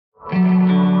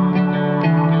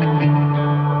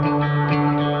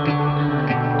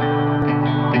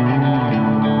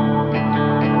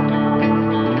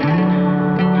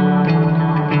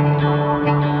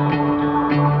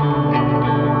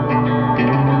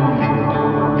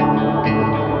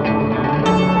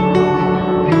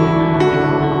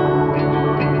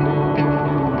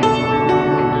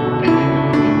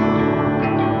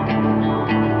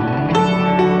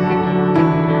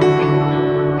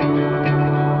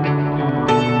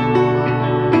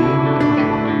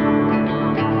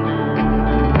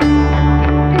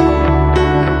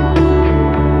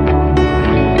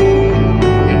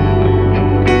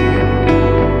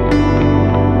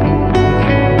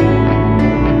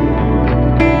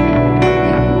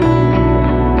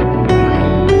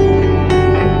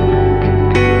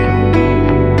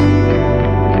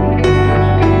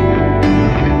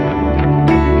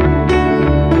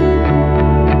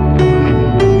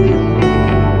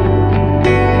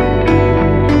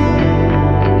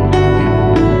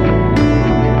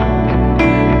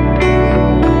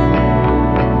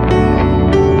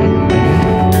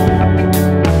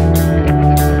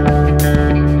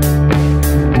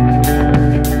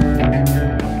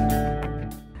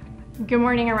Good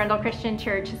morning, Arundel Christian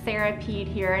Church. Sarah Pede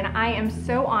here, and I am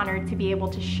so honored to be able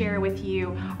to share with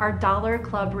you our Dollar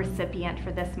Club recipient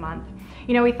for this month.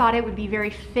 You know, we thought it would be very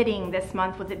fitting this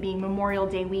month, with it being Memorial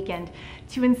Day weekend,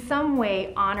 to in some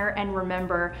way honor and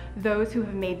remember those who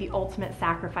have made the ultimate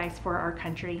sacrifice for our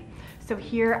country. So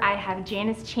here I have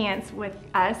Janice Chance with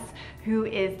us, who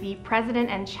is the president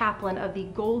and chaplain of the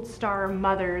Gold Star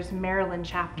Mothers Maryland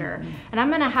chapter. And I'm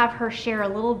going to have her share a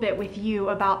little bit with you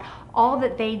about all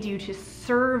that they do to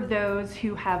serve those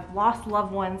who have lost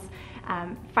loved ones,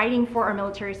 fighting for our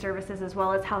military services, as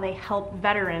well as how they help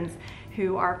veterans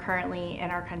who are currently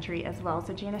in our country as well.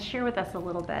 So Janice, share with us a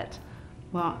little bit.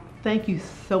 Well, thank you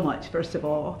so much, first of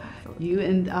all, you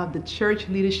and the church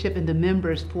leadership and the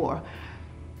members for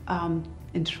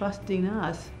entrusting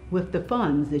us with the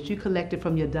funds that you collected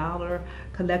from your dollar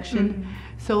collection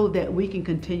so that we can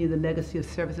continue the legacy of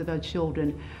service of our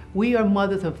children. We are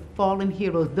mothers of fallen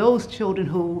heroes, those children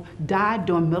who died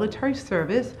during military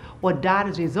service or died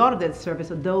as a result of that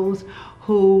service, or those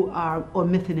who are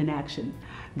missing in action.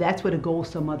 That's what a Gold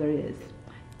Star mother is.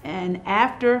 And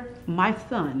after my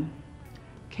son,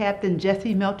 Captain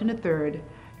Jesse Melton III,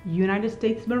 United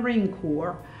States Marine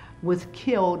Corps, was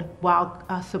killed while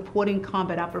supporting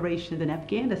combat operations in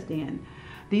Afghanistan,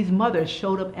 these mothers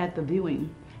showed up at the viewing,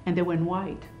 and they were in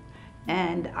white.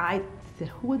 And I said,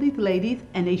 who are these ladies?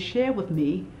 And they shared with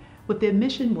me what their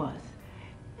mission was.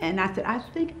 And I said, I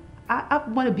think I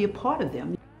want to be a part of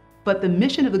them. But the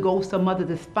mission of the Gold Star Mothers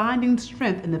is finding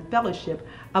strength in the fellowship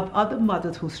of other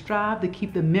mothers who strive to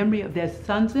keep the memory of their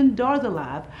sons and daughters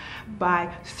alive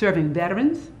by serving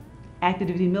veterans, active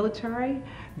duty military,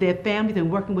 their families,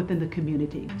 and working within the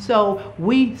community. So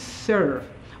we serve.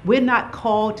 We're not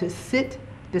called to sit,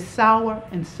 to sour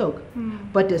and soak,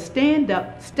 but to stand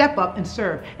up, step up and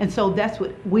serve. And so that's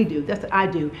what we do. That's what I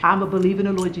do. I'm a believer in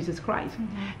the Lord Jesus Christ.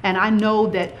 And I know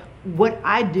that what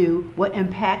I do will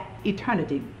impact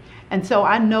eternity. And so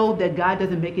I know that God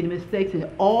doesn't make any mistakes, and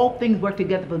all things work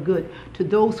together for good to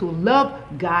those who love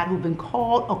God, who've been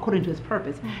called according to his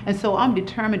purpose. And so I'm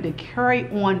determined to carry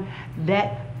on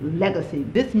that legacy.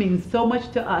 This means so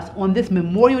much to us on this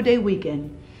Memorial Day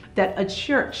weekend, that a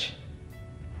church,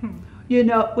 you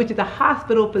know, which is a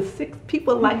hospital for sick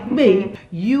people like me,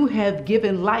 you have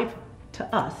given life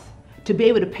to us to be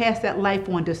able to pass that life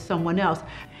on to someone else.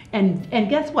 And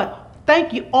guess what?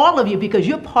 Thank you, all of you, because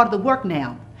you're part of the work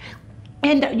now.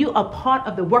 And you are part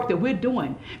of the work that we're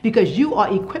doing, because you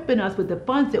are equipping us with the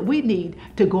funds that we need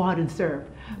to go out and serve.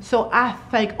 So I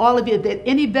thank all of you. That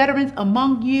any veterans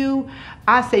among you,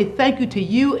 I say thank you to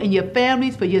you and your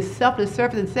families for your selfless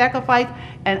service and sacrifice,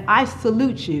 and I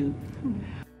salute you